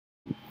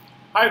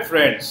Hi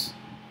friends,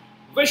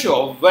 wish you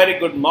a very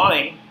good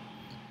morning.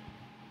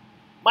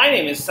 My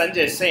name is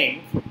Sanjay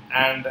Singh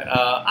and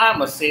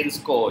I'm a sales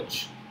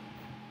coach.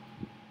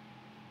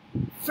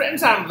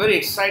 Friends, I'm very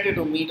excited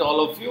to meet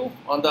all of you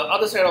on the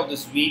other side of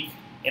this week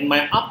in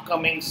my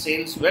upcoming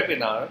sales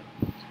webinar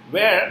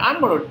where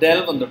I'm going to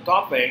delve on the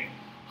topic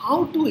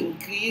how to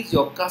increase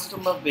your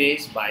customer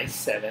base by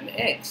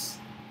 7x.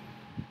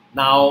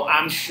 Now,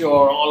 I'm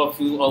sure all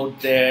of you out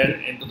there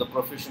into the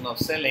profession of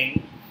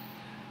selling,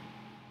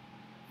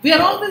 we are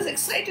always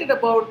excited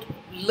about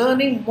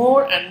learning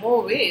more and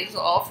more ways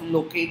of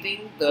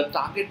locating the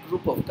target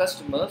group of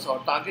customers or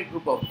target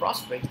group of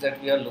prospects that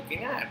we are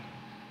looking at.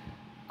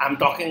 I'm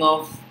talking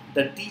of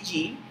the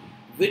TG,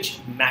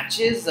 which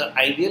matches the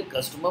ideal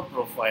customer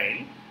profile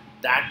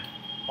that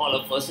all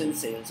of us in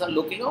sales are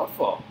looking out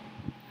for.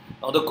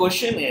 Now, the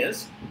question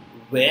is,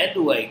 where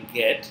do I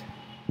get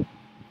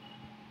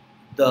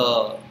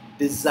the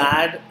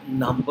desired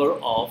number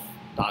of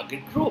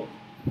target group?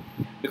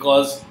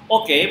 Because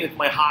okay, with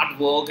my hard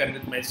work and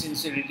with my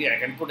sincerity, I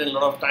can put in a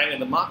lot of time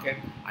in the market,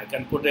 I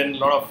can put in a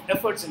lot of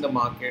efforts in the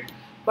market,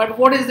 but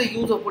what is the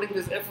use of putting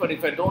this effort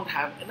if I don't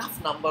have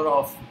enough number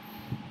of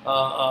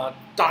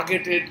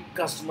targeted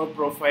customer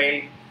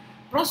profile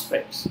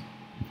prospects?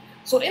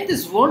 So in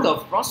this world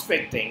of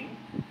prospecting,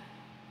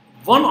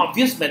 one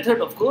obvious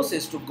method of course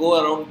is to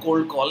go around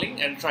cold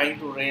calling and trying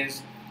to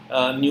raise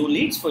new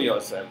leads for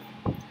yourself.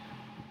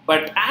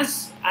 But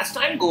as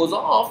time goes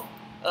off,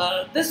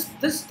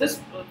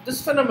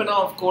 this phenomena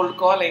of cold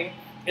calling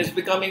is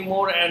becoming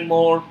more and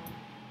more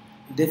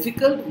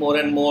difficult, more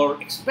and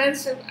more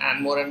expensive,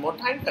 and more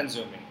time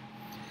consuming.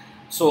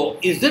 So,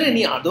 is there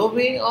any other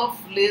way of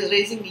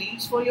raising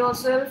leads for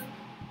yourself?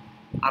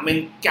 I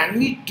mean, can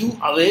we do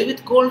away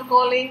with cold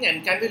calling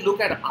and can we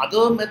look at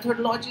other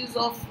methodologies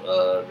of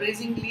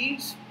raising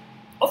leads?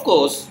 Of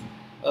course,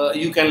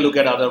 you can look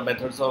at other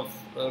methods of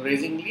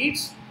raising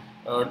leads.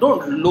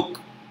 Don't look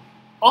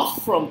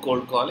off from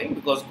cold calling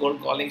because cold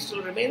calling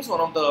still remains one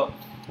of the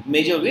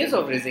major ways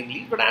of raising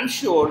leads. But I'm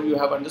sure you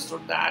have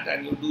understood that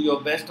and you do your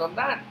best on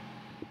that.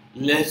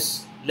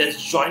 Let's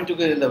join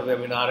together in the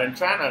webinar and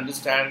try and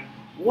understand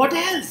what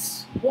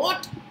else,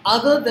 what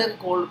other than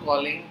cold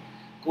calling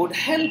could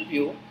help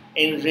you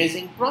in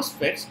raising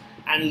prospects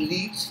and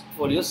leads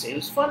for your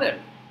sales funnel.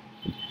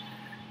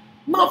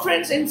 Now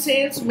friends, in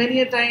sales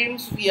many a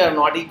times we are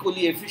not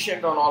equally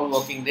efficient on all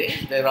working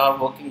days. There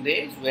are working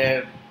days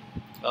where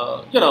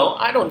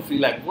I don't feel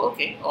like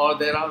working, or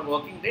there are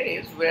working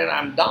days where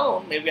I'm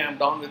down, maybe I'm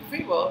down with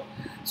fever.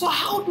 So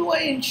how do I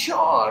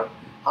ensure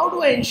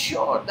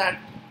that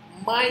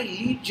my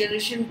lead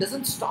generation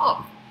doesn't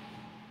stop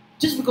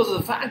just because of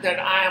the fact that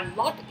I am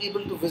not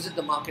able to visit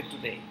the market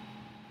today?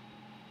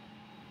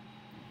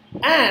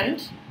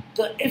 And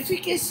the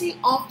efficacy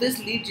of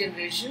this lead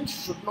generation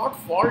should not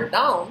fall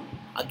down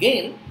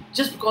again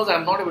just because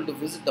I'm not able to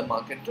visit the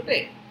market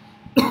today.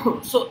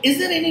 So is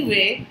there any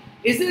way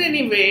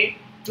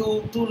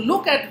to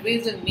look at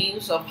ways and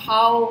means of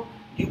how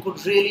you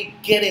could really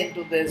get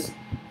into this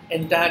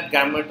entire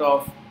gamut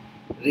of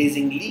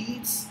raising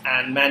leads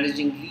and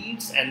managing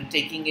leads and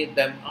taking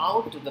them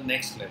out to the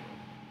next level?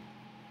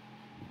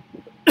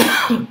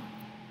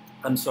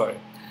 I'm sorry.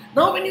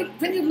 Now, when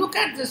you look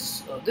at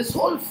this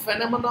whole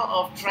phenomena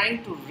of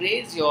trying to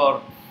raise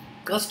your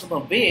customer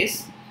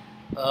base,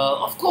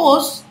 of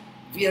course,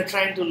 we are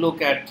trying to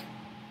look at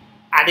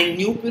adding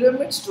new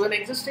pyramids to an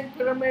existing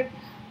pyramid.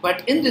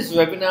 But in this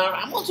webinar,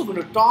 I'm also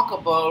going to talk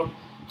about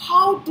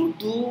how to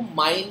do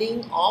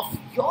mining of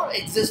your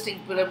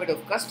existing pyramid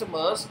of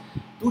customers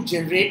to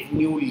generate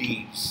new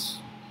leads.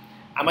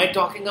 Am I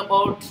talking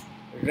about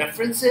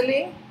reference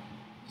selling?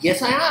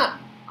 Yes, I am.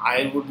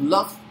 I would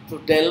love to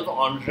delve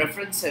on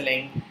reference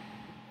selling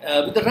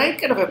with the right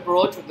kind of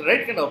approach, with the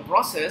right kind of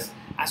process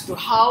as to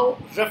how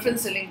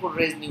reference selling could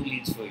raise new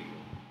leads for you.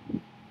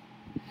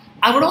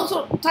 I would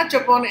also touch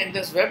upon in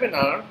this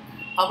webinar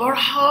about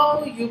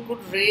how you could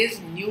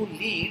raise new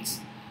leads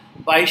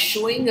by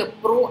showing a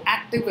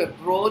proactive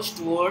approach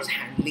towards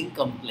handling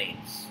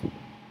complaints.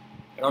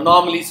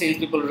 Normally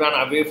salespeople run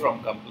away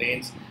from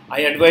complaints.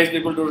 I advise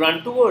people to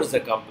run towards the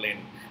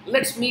complaint.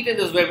 Let's meet in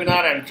this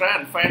webinar and try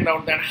and find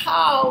out that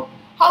how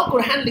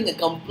could handling a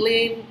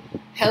complaint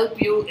help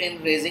you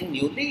in raising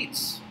new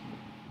leads.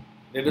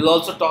 We will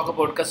also talk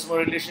about customer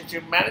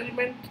relationship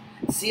management,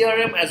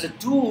 CRM, as a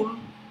tool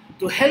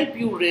to help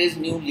you raise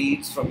new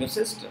leads from your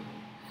system.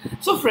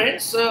 So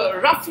friends,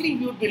 roughly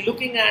we would be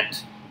looking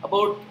at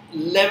about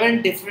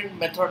 11 different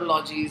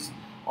methodologies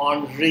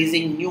on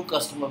raising new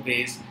customer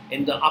base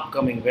in the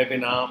upcoming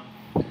webinar.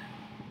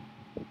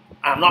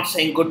 I'm not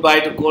saying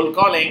goodbye to cold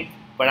calling,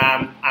 but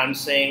I'm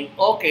saying,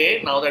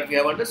 okay, now that we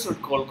have understood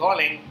cold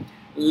calling,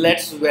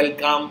 let's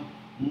welcome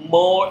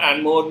more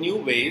and more new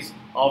ways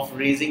of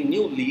raising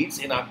new leads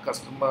in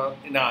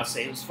our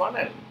sales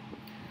funnel.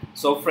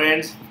 So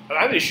friends,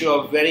 I wish you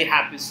a very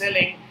happy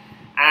selling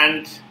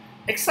and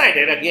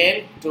excited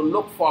again to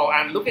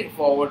looking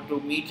forward to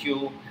meet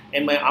you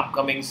in my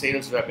upcoming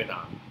sales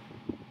webinar.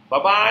 Bye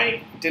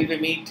bye till we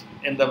meet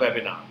in the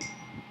webinar.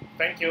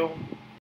 Thank you.